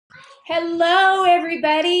Hello,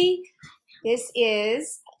 everybody. This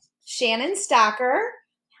is Shannon Stocker.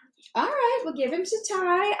 All right, we'll give him to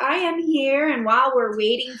Ty. I am here, and while we're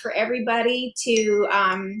waiting for everybody to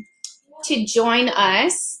join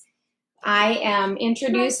us, I am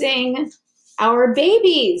introducing our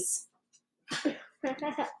babies.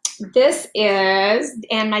 This is,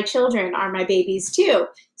 and my children are my babies too.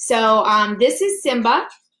 So this is Simba.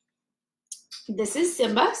 This is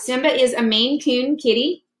Simba. Simba is a Maine Coon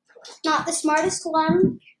kitty. Not the smartest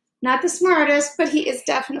one. Not the smartest, but he is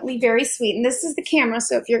definitely very sweet. And this is the camera,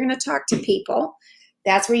 so if you're going to talk to people,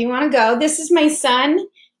 that's where you want to go. This is my son,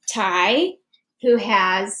 Ty, who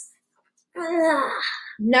has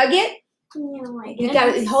Nugget. Oh my You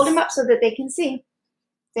got to hold him up so that they can see.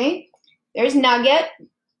 See? There's Nugget.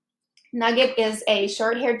 Nugget is a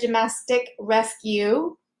short-haired domestic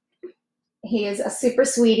rescue. He is a super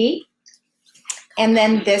sweetie. And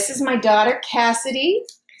then this is my daughter, Cassidy,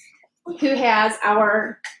 who has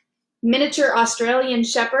our miniature Australian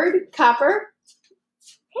Shepherd, Copper.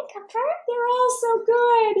 Hey, Copper. They're all so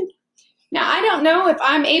good. Now, I don't know if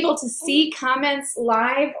I'm able to see comments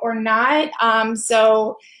live or not,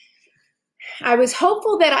 so I was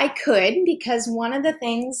hopeful that I could, because one of the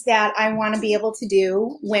things that I want to be able to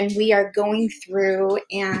do when we are going through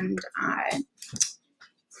and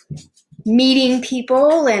meeting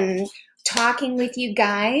people and talking with you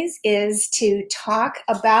guys is to talk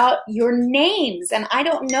about your names. And I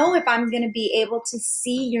don't know if I'm going to be able to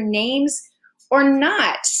see your names or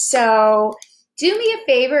not. So do me a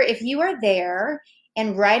favor if you are there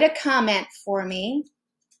and write a comment for me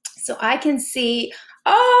so I can see.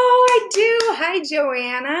 Oh, I do. Hi,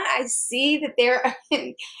 Joanna. I see that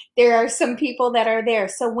there are some people that are there.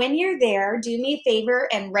 So when you're there, do me a favor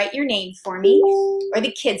and write your name for me, or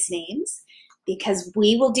the kids' names, because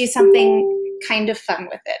we will do something kind of fun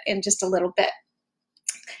with it in just a little bit.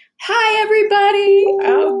 Hi, everybody.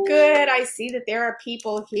 Oh, good. I see that there are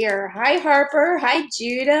people here. Hi, Harper. Hi,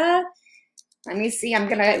 Judah. Let me see. I'm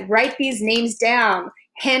going to write these names down.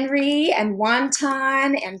 Henry and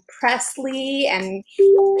Wanton and Presley and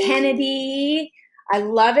Kennedy. I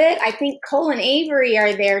love it. I think Cole and Avery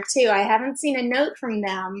are there, too. I haven't seen a note from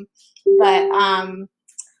them, but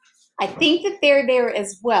I think that they're there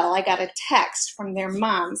as well. I got a text from their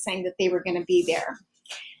mom saying that they were going to be there.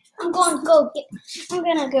 I'm gonna go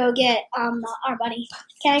get our bunny.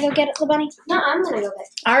 Can I go get the bunny? No, I'm gonna go get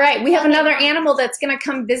it. All right, we have another animal that's gonna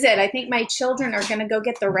come visit. I think my children are gonna go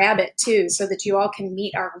get the rabbit too, so that you all can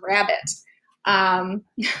meet our rabbit.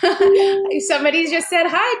 Somebody just said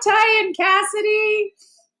hi, Ty and Cassidy.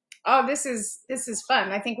 Oh, this is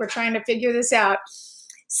fun. I think we're trying to figure this out.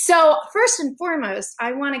 So first and foremost,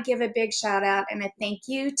 I want to give a big shout out and a thank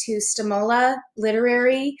you to Stimola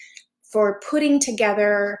Literary for putting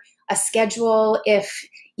together a schedule. If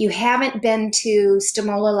you haven't been to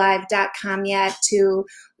stimolalive.com yet to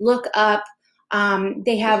look up,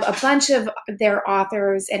 they have a bunch of their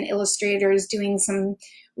authors and illustrators doing some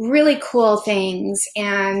really cool things.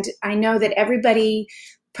 And I know that everybody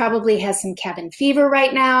probably has some cabin fever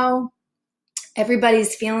right now.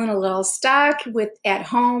 Everybody's feeling a little stuck at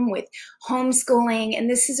home with homeschooling. And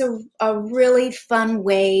this is a really fun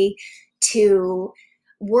way to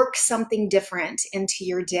work something different into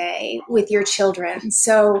your day with your children.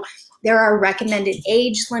 So there are recommended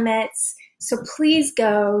age limits. So please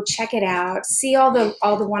go check it out. See all the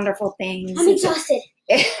wonderful things. I'm exhausted.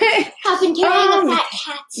 I've been carrying a fat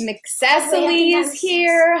cat. McCecily is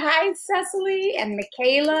here. Hi, Cecily, and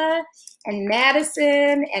Michaela, and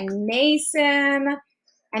Madison, and Mason.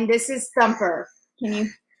 And this is Thumper. Can you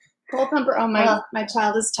pull Thumper? Oh, my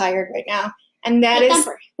child is tired right now. And that is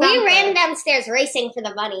Thumper. We ran downstairs racing for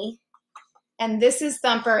the bunny. And this is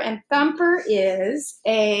Thumper. And Thumper is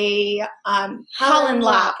a Holland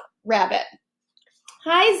Lop rabbit.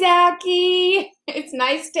 Hi, Zachy. It's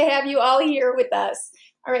nice to have you all here with us.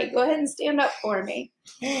 All right, go ahead and stand up for me.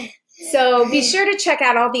 So be sure to check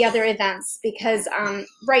out all the other events, because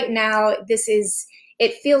right now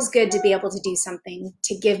it feels good to be able to do something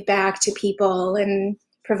to give back to people and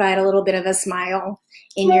provide a little bit of a smile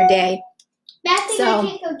in your day. That thing I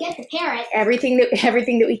can't go get the parrot. Everything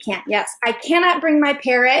that we can. Yes, I cannot bring my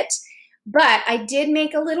parrot, but I did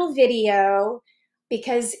make a little video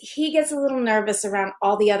because he gets a little nervous around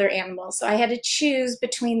all the other animals. So I had to choose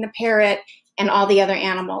between the parrot and all the other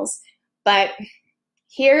animals. But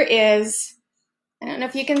here is, I don't know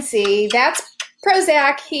if you can see, that's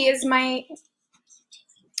Prozac. He is my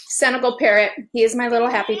Senegal parrot. He is my little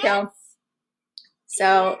happy pill.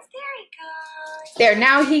 So there,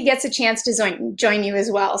 now he gets a chance to join you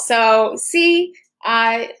as well. So see,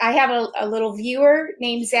 I have a little viewer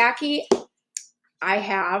named Zachy. I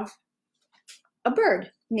have a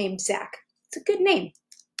bird named Zach. It's a good name.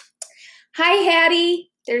 Hi,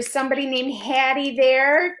 Hattie. There's somebody named Hattie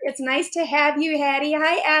there. It's nice to have you, Hattie.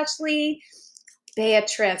 Hi, Ashley.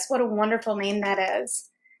 Beatrice. What a wonderful name that is.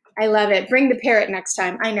 I love it. Bring the parrot next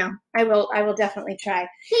time. I know. I will definitely try.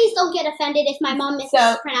 Please don't get offended if my mom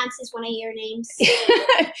mispronounces one of your names.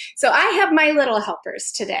 So I have my little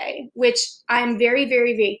helpers today, which I'm very,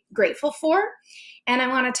 very, very grateful for. And I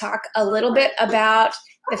want to talk a little bit about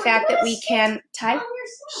the fact that we can, Ty,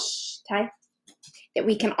 that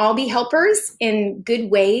we can all be helpers in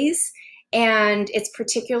good ways. And it's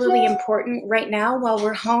particularly important right now while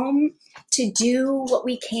we're home to do what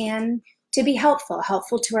we can to be helpful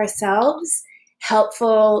to ourselves,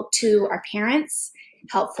 helpful to our parents,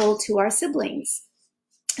 helpful to our siblings.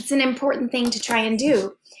 It's an important thing to try and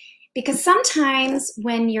do because sometimes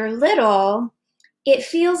when you're little, it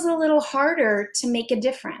feels a little harder to make a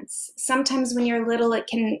difference. Sometimes when you're little, it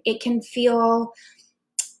can feel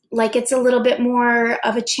like it's a little bit more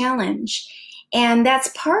of a challenge. And that's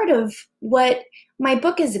part of what my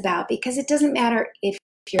book is about, because it doesn't matter if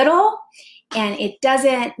you're little, and it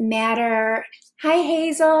doesn't matter, hi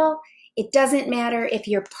Hazel, it doesn't matter if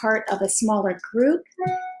you're part of a smaller group,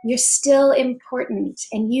 you're still important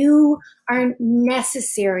and you are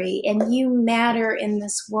necessary and you matter in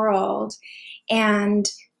this world. And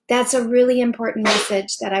that's a really important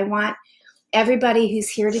message that I want everybody who's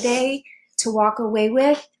here today to walk away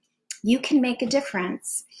with. You can make a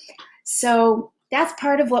difference. So that's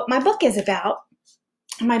part of what my book is about.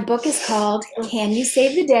 My book is called Can You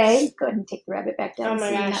Save the Day? Go ahead and take the rabbit back down so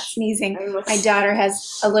you're not sneezing. My daughter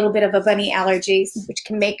has a little bit of a bunny allergy, which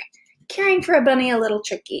can make caring for a bunny a little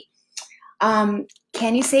tricky. Can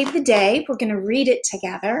You Save the Day? We're going to read it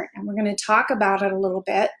together, and we're going to talk about it a little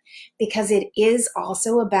bit because it is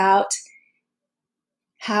also about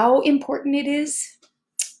how important it is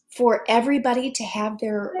for everybody to have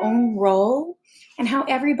their own role and how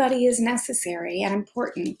everybody is necessary and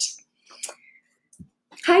important.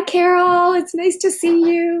 Hi, Carol. It's nice to see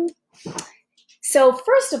you. So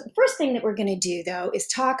first thing that we're going to do, though, is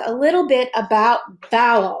talk a little bit about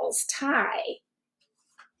vowels. Ty,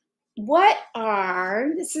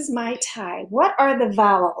 this is my Ty. What are the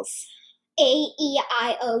vowels? A, E,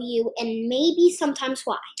 I, O, U, and maybe sometimes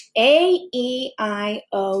Y. A, E, I,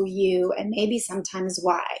 O, U, and maybe sometimes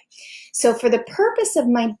Y. So for the purpose of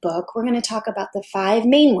my book, we're going to talk about the 5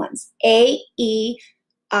 main ones. A, E,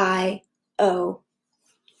 I, O,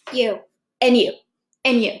 U, and U,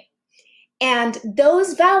 and U. And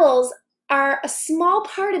those vowels are a small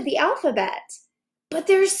part of the alphabet, but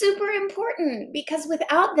they're super important because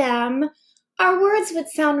without them, our words would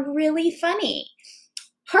sound really funny.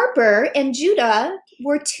 Harper and Judah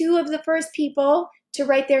were 2 of the first people to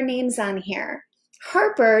write their names on here.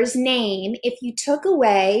 Harper's name, if you took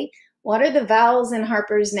away, what are the vowels in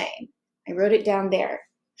Harper's name? I wrote it down there.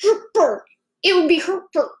 Harper. It would be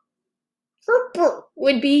Harper. Harper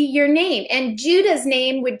would be your name. And Judah's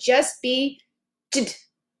name would just be Judah.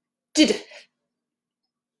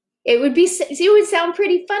 It would sound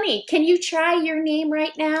pretty funny. Can you try your name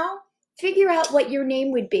right now? Figure out what your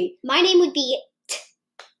name would be. My name would be T.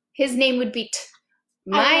 His name would be T.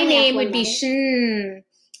 My name would be Shin.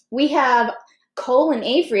 We have Cole and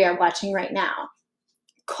Avery are watching right now.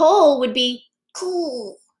 Cole would be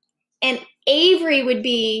cool. And Avery would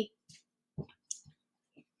be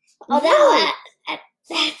Fur.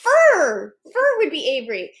 Fur would be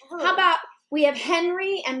Avery. How about we have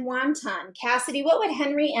Henry and Wonton. Cassidy, what would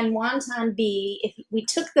Henry and Wonton be if we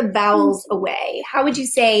took the vowels away? How would you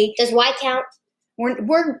say? Does Y count?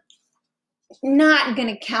 We're not going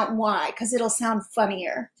to count Y because it'll sound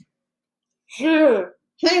funnier.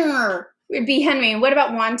 Would be Henry. What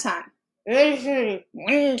about Wonton? Wonton.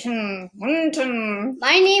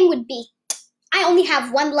 My name would be, I only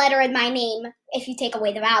have 1 letter in my name if you take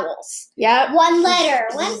away the vowels. Yep. 1 letter.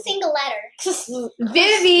 1 single letter.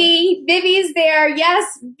 Vivi. Vivi's there. Yes,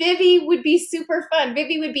 Vivi would be super fun.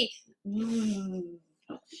 Vivi would be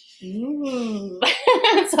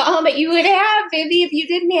that's all that you would have, Vivi, if you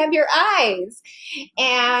didn't have your eyes.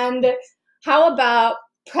 And how about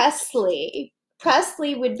Presley?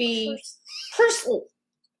 Presley would be Pursley.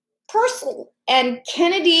 And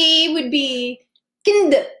Kennedy would be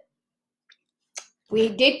Kind. We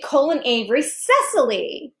did Cole and Avery.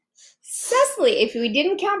 Cecily, if we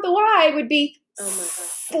didn't count the Y, it would be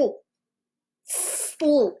Spool.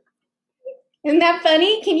 Isn't that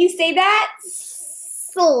funny? Can you say that?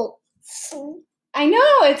 I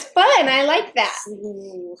know, it's fun. I like that.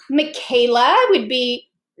 Michaela would be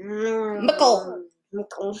Muckle.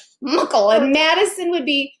 And Madison would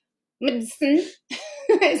be Medicine.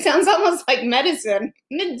 It sounds almost like medicine.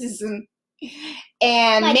 Medicine.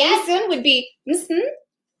 And Mason would be,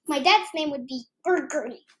 My dad's name would be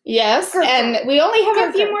Gurgly. Yes, and we only have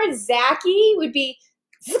a few more. Zachy would be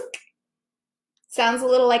Zook. Sounds a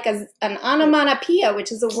little like an onomatopoeia,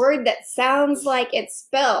 which is a word that sounds like it's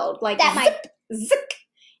spelled like that zip, zik.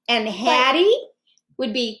 And Hattie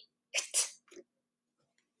would be kt.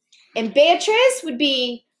 And Beatrice would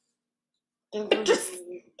be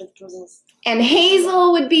and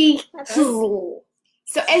Hazel would be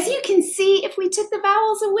so as you can see, if we took the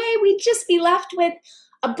vowels away, we'd just be left with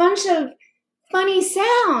a bunch of funny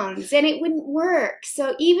sounds and it wouldn't work.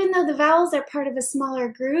 So even though the vowels are part of a smaller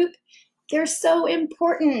group, they're so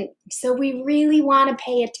important. So we really want to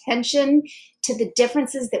pay attention to the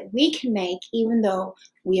differences that we can make even though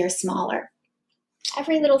we are smaller.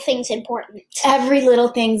 Every little thing's important. Every little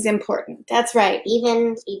thing's important. That's right.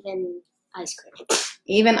 Even ice cream.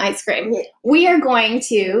 Even ice cream. We are going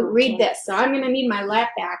to read this. So I'm going to need my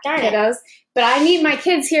lap back, kiddos. But I need my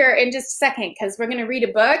kids here in just a second because we're going to read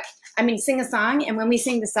a book. Sing a song. And when we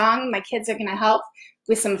sing the song, my kids are going to help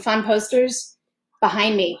with some fun posters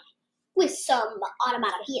behind me. With some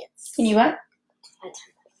onomatopoeias. Can you what?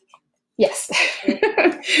 Yes.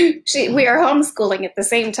 We are homeschooling at the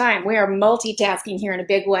same time. We are multitasking here in a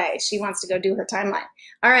big way. She wants to go do her timeline.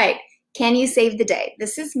 All right. Can you save the day?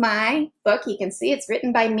 This is my book. You can see it's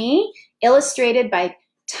written by me, illustrated by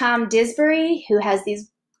Tom Disbury, who has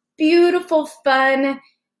these beautiful, fun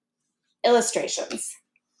illustrations.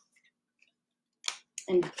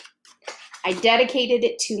 And I dedicated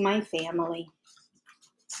it to my family.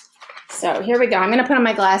 So here we go. I'm going to put on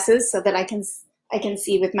my glasses so that I can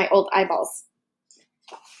see with my old eyeballs.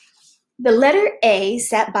 The letter A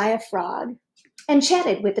sat by a frog and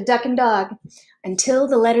chatted with the duck and dog until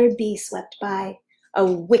the letter B swept by, a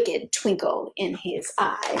wicked twinkle in his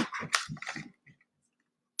eye.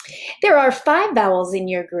 There are 5 vowels in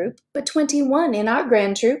your group, but 21 in our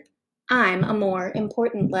grand troop. I'm a more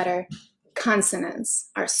important letter. Consonants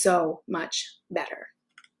are so much better.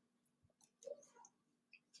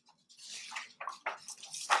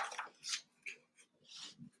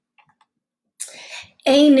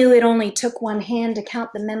 A knew it only took one hand to count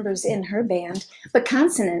the members in her band, but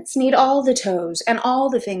consonants need all the toes and all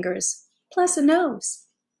the fingers, plus a nose.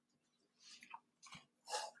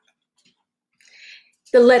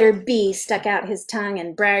 The letter B stuck out his tongue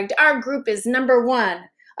and bragged, "Our group is number 1.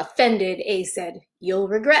 Offended, A said, "You'll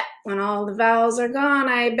regret when all the vowels are gone,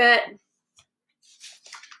 I bet."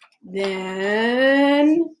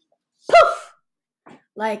 Then, poof!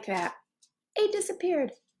 Like that, A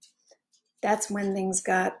disappeared. That's when things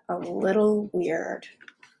got a little weird.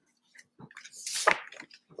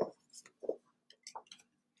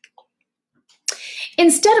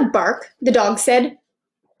 Instead of bark, the dog said,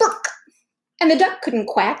 "Bark." And the duck couldn't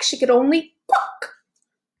quack, she could only quack.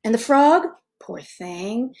 And the frog, poor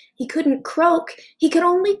thing, he couldn't croak, he could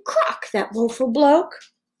only croak, that woeful bloke.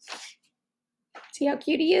 See how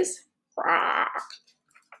cute he is?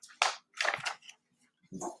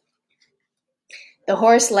 The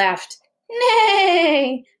horse laughed.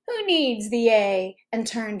 "Nay, who needs the A?" and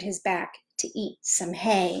turned his back to eat some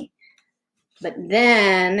hay. But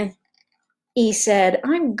then he said,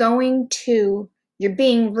 "I'm going to. You're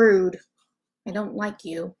being rude. I don't like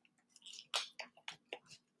you."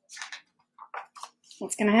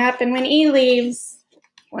 What's going to happen when E leaves?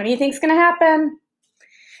 What do you think's going to happen?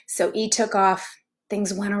 So E took off.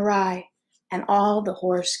 Things went awry, and all the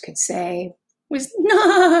horse could say was,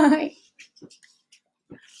 "Nigh."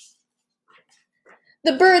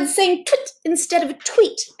 The birds sang twit instead of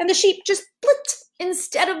tweet, and the sheep just blit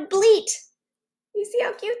instead of bleat. You see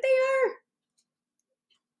how cute they are?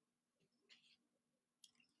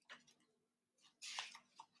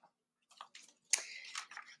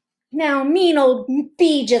 Now mean old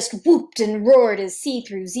B just whooped and roared as C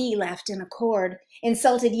through Z laughed in accord.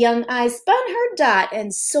 Insulted young I spun her dot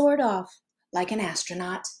and soared off like an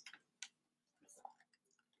astronaut.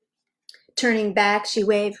 Turning back, she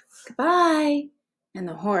waved goodbye, and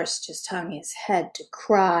the horse just hung his head to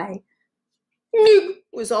cry. "Mew"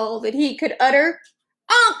 was all that he could utter.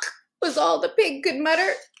 "Onk" was all the pig could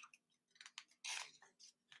mutter.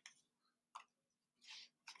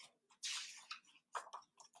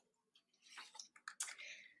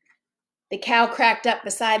 The cow cracked up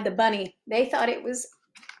beside the bunny. They thought it was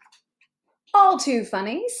all too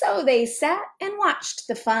funny, so they sat and watched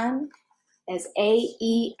the fun as A,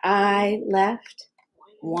 E, I left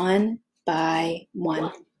one by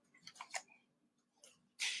one.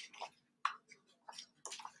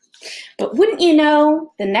 But wouldn't you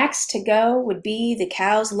know, the next to go would be the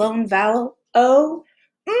cow's lone vowel, O,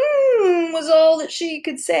 was all that she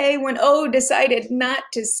could say when O decided not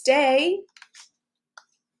to stay.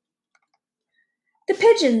 The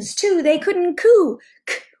pigeons, too, they couldn't coo.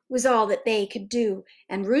 K was all that they could do.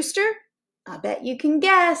 And Rooster, I bet you can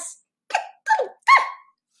guess.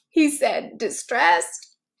 He said,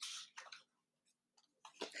 distressed.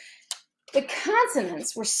 The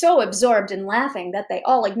consonants were so absorbed in laughing that they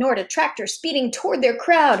all ignored a tractor speeding toward their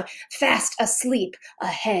crowd. Fast asleep,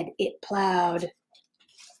 ahead it plowed.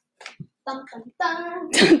 Dun, dun,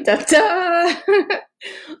 dun. Dun, dun, dun.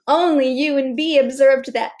 Only U and B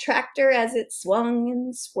observed that tractor as it swung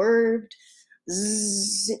and swerved.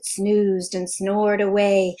 Zzz, it snoozed and snored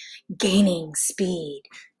away, gaining speed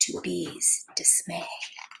to B's dismay.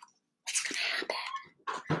 What's going to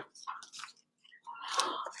happen?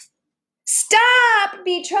 Stop!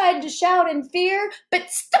 B tried to shout in fear,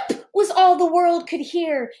 but stop was all the world could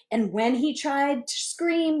hear. And when he tried to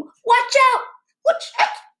scream, watch out! Watch out!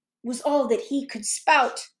 Was all that he could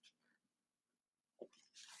spout.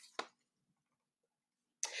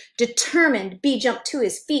 Determined, B jumped to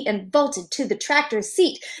his feet and vaulted to the tractor's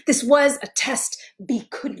seat. This was a test B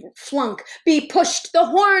couldn't flunk. B pushed the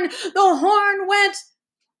horn went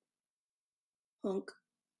honk.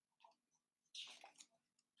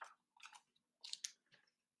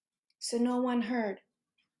 So no one heard,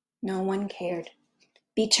 no one cared.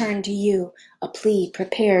 B turned to U, a plea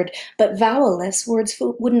prepared, but vowelless words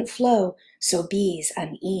wouldn't flow, so B's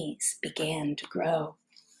unease began to grow.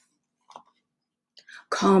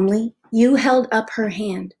 Calmly, U held up her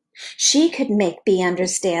hand. She could make B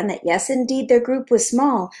understand that yes, indeed, their group was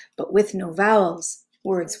small, but with no vowels,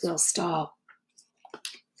 words will stall.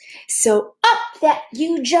 So up that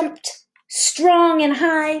U jumped, strong and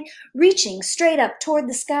high, reaching straight up toward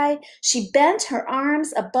the sky. She bent her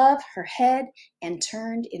arms above her head and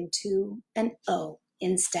turned into an O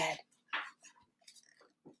instead.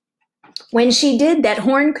 When she did, that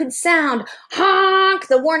horn could sound. Honk!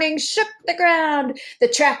 The warning shook the ground. The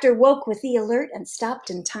tractor woke with the alert and stopped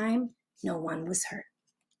in time. No one was hurt.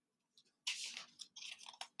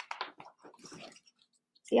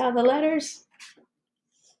 See all the letters?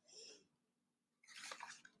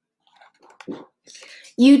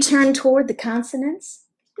 You turned toward the consonants,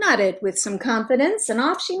 nodded with some confidence, and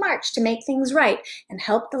off she marched to make things right and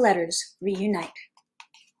help the letters reunite.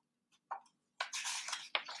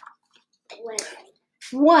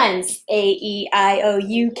 Once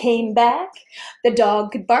A-E-I-O-U came back, the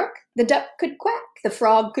dog could bark, the duck could quack, the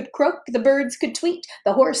frog could croak, the birds could tweet,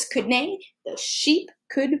 the horse could neigh, the sheep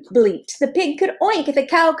could bleat, the pig could oink, the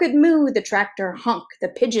cow could moo, the tractor honk, the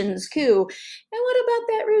pigeons coo. And what about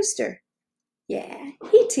that rooster? Yeah,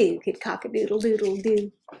 he too could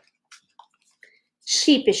cock-a-doodle-doodle-doo.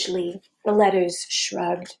 Sheepishly, the letters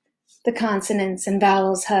shrugged, the consonants and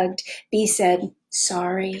vowels hugged. B said,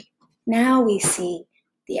 sorry, now we see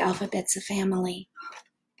the alphabet's a family.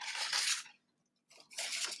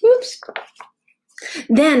 Oops.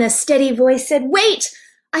 Then a steady voice said, wait,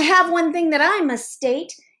 I have one thing that I must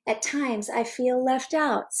state. At times I feel left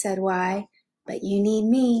out, said Y, but you need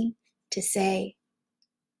me to say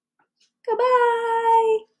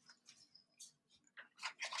goodbye.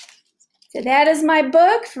 So that is my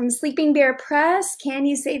book from Sleeping Bear Press, Can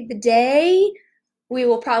You Save the Day? We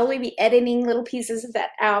will probably be editing little pieces of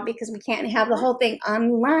that out because we can't have the whole thing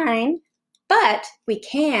online, but we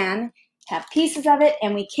can have pieces of it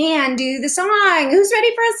and we can do the song. Who's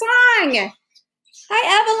ready for a song?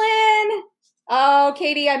 Hi, Evelyn. Oh,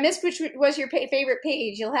 Katie, I missed which was your favorite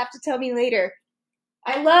page. You'll have to tell me later.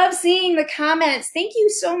 I love seeing the comments. Thank you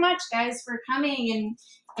so much, guys, for coming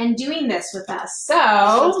and doing this with us.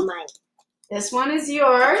 So, this one is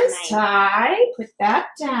yours. Ty, put that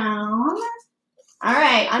down. All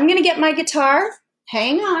right, I'm going to get my guitar.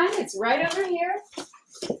 Hang on, it's right over here.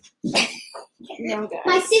 No,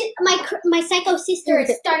 my psycho sister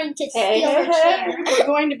is starting to steal her chair. We're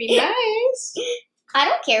going to be nice. I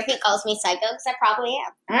don't care if he calls me psycho because I probably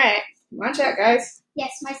am. All right, watch out, guys.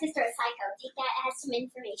 Yes, my sister is psycho. Take that as some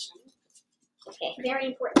information. Okay, very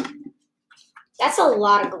important. That's a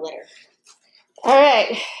lot of glitter. All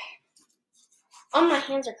right. All my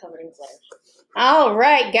hands are covered in glitter. All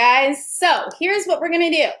right, guys. So here's what we're going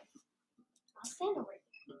to do. I'll stand over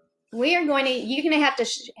here. We are going to, you're going to have to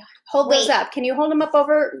hold those up. Can you hold them up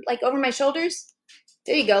over my shoulders?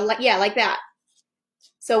 There you go. Like that.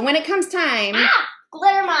 So when it comes time. Ah!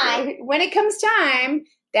 Glitter mine. When it comes time,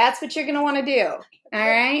 that's what you're going to want to do. All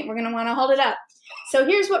right? We're going to want to hold it up. So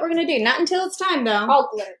here's what we're going to do. Not until it's time, though. All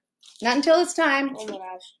glitter. Not until it's time. Oh my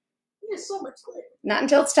gosh. There's so much glitter. Not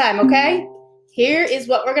until it's time, okay? here is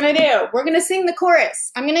what we're going to do. We're going to sing the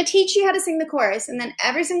chorus. I'm going to teach you how to sing the chorus, and then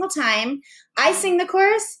every single time I sing the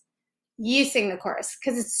chorus, you sing the chorus,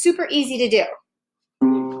 because it's super easy to do.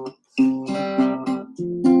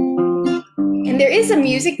 And there is a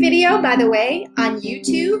music video, by the way, on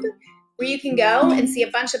YouTube where you can go and see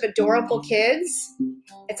a bunch of adorable kids.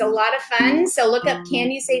 It's a lot of fun, so look up Can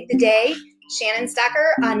You Save the Day, Shannon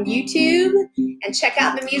Stocker on YouTube, and check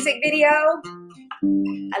out the music video.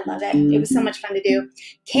 I love it. It was so much fun to do.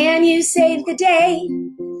 Can you save the day?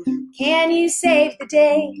 Can you save the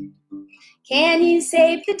day? Can you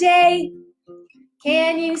save the day?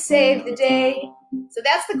 Can you save the day? So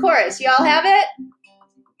that's the chorus. You all have it?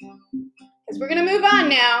 Because we're going to move on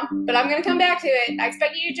now, but I'm going to come back to it. I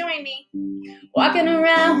expect you to join me. Walking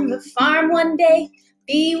around the farm one day,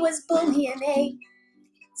 B was bullying A.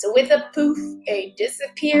 So with a poof, A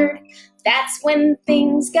disappeared. That's when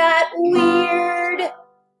things got weird.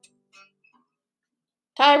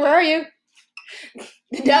 Ty, where are you?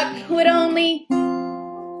 The duck would only,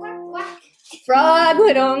 frog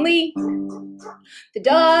would only, the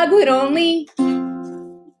dog would only.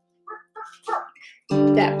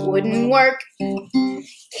 That wouldn't work.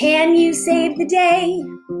 Can you save the day?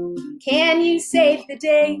 Can you save the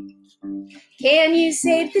day? Can you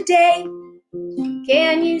save the day?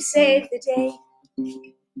 Can you save the day?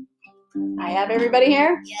 I have everybody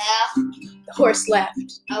here? Yeah. The horse left.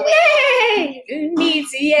 Oh, wait. Yay! Who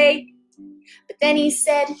needs a yay? But then he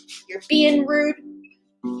said, you're being rude.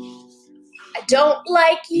 I don't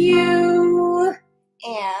like you.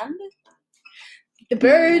 And the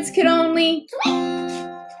birds could only,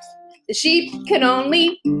 the sheep could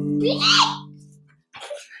only,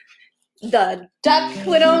 the duck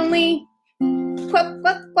would only, quack,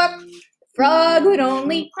 quack, quack. The frog would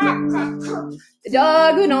only, the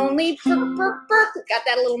dog would only, burp, burp, burp. Got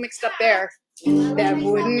that a little mixed up there. That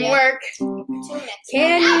wouldn't work.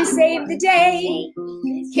 Can you save the day?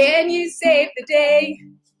 Can you save the day?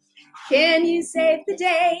 Can you save the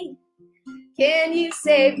day? Can you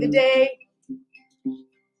save the day?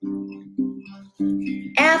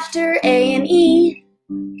 After A and E,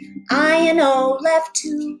 I and O left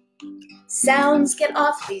too. Sounds get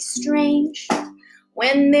awfully strange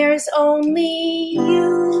when there's only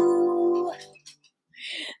you.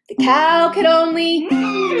 The cow could only,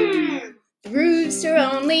 the rooster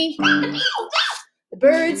only, the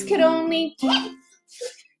birds could only,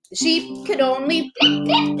 the sheep could only,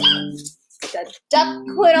 the duck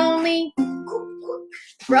would only,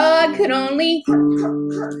 the frog could only,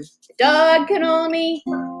 the dog could only.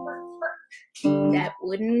 That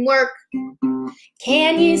wouldn't work.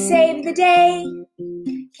 Can you save the day?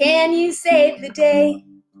 Can you save the day?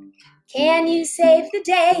 Can you save the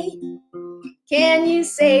day? Can you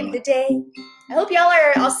save the day? I hope y'all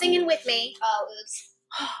are all singing with me. Oh, oops.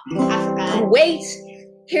 I forgot. Wait,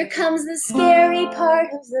 here comes the scary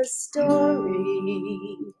part of the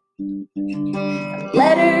story. The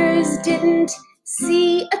letters didn't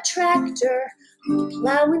see a tractor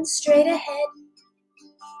plowing straight ahead.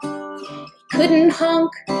 Couldn't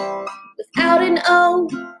honk without an O,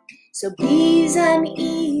 so B's and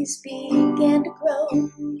E's began to grow.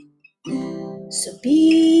 So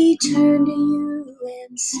B turned to you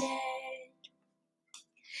and said,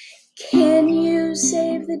 can you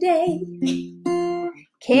save the day?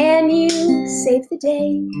 Can you save the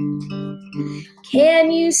day?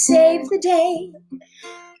 Can you save the day?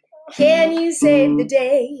 Can you save the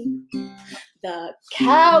day? The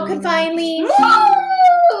cow could finally,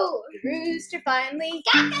 the rooster finally,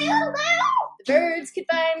 the birds could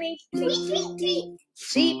finally, the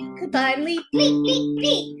sheep could finally,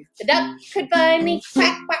 the duck could finally,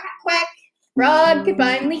 quack, quack, quack, frog could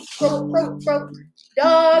finally, croak, croak, croak,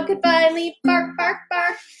 dog could finally, bark, bark,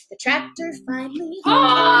 bark, the tractor finally,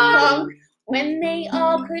 honk, honk. When they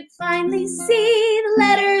all could finally see the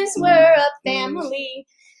letters were a family.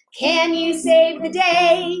 Can you save the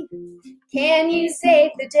day? Can you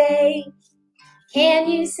save the day? Can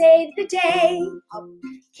you save the day?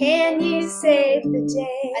 Can you save the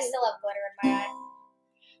day? I still have glitter in my eye.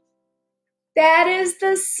 That is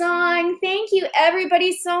the song. Thank you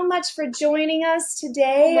everybody so much for joining us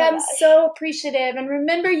today. I'm so appreciative. And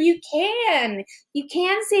remember, you can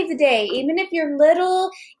save the day. Even if you're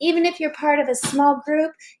little, even if you're part of a small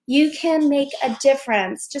group, you can make a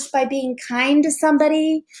difference just by being kind to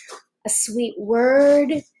somebody, a sweet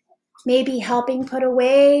word, maybe helping put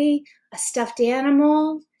away a stuffed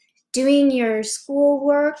animal, doing your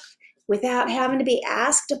schoolwork without having to be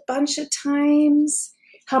asked a bunch of times,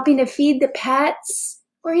 helping to feed the pets,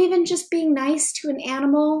 or even just being nice to an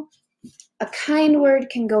animal. A kind word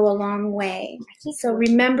can go a long way. So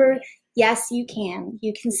remember, Yes, you can.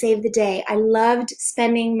 You can save the day. I loved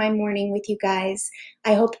spending my morning with you guys.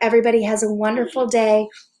 I hope everybody has a wonderful day.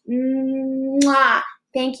 Mwah.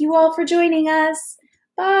 Thank you all for joining us.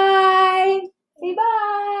 Bye. Say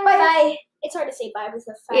bye. Bye-bye. It's hard to say bye with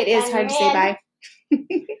a fat cat It is in hard to your say hand.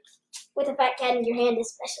 bye. With a fat cat in your hand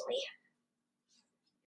especially.